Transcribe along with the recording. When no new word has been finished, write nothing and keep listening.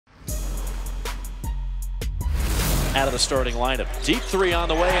out of the starting lineup. Deep three on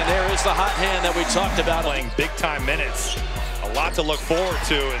the way, and there is the hot hand that we talked about. Playing big-time minutes. A lot to look forward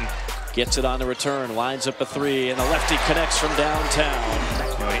to. And gets it on the return, lines up a three, and the lefty connects from downtown.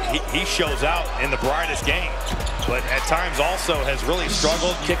 You know, he shows out in the brightest game, but at times also has really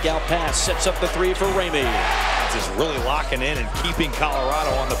struggled. Kick out pass, sets up the three for Ramey. Just really locking in and keeping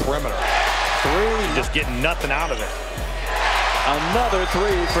Colorado on the perimeter. Three, just getting nothing out of it. Another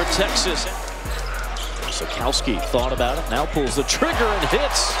three for Texas. Sikowski thought about it, now pulls the trigger and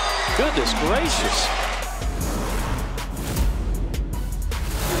hits. Goodness gracious.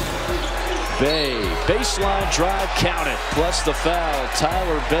 Bay, baseline drive, count it, plus the foul.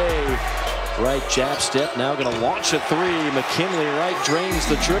 Tyler Bay, right jab step, now going to launch a three. McKinley right drains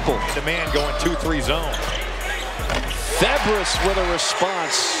the triple. The man going 2-3 zone. Febris with a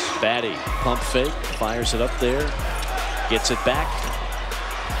response. Batty, pump fake, fires it up there, gets it back.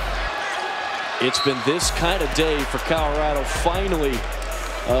 It's been this kind of day for Colorado. Finally,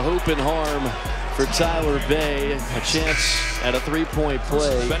 a hoop and harm for Tyler Bay. A chance at a three-point play.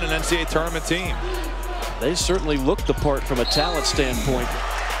 This has been an NCAA tournament team. They certainly looked the part from a talent standpoint.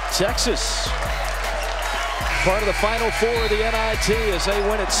 Texas, part of the Final Four of the NIT as they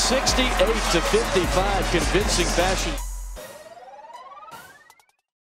win it 68-55, convincing fashion.